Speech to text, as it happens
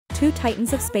Two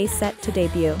titans of space set to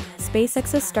debut,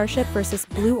 SpaceX's Starship versus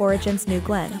Blue Origin's New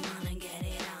Glenn.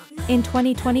 In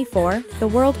 2024, the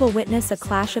world will witness a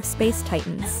clash of space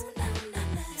titans.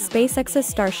 SpaceX's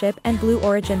Starship and Blue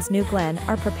Origin's New Glenn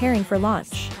are preparing for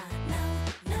launch.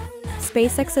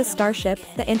 SpaceX's Starship,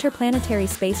 the interplanetary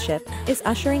spaceship, is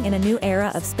ushering in a new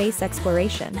era of space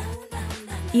exploration.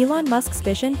 Elon Musk's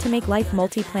vision to make life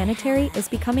multiplanetary is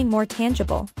becoming more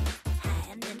tangible.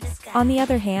 On the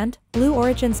other hand, Blue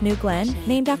Origin's New Glenn,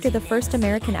 named after the first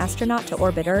American astronaut to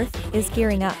orbit Earth, is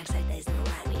gearing up.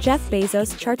 Jeff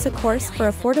Bezos charts a course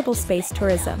for affordable space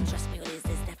tourism.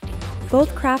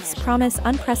 Both crafts promise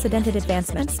unprecedented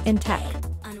advancements in tech.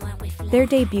 Their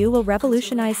debut will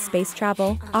revolutionize space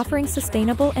travel, offering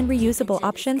sustainable and reusable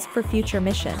options for future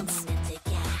missions.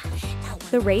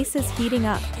 The race is heating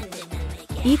up.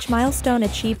 Each milestone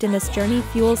achieved in this journey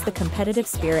fuels the competitive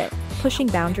spirit, pushing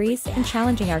boundaries and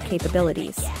challenging our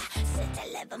capabilities.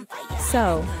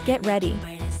 So, get ready.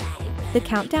 The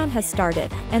countdown has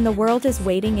started, and the world is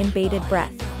waiting in bated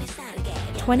breath.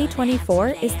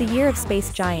 2024 is the year of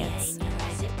space giants.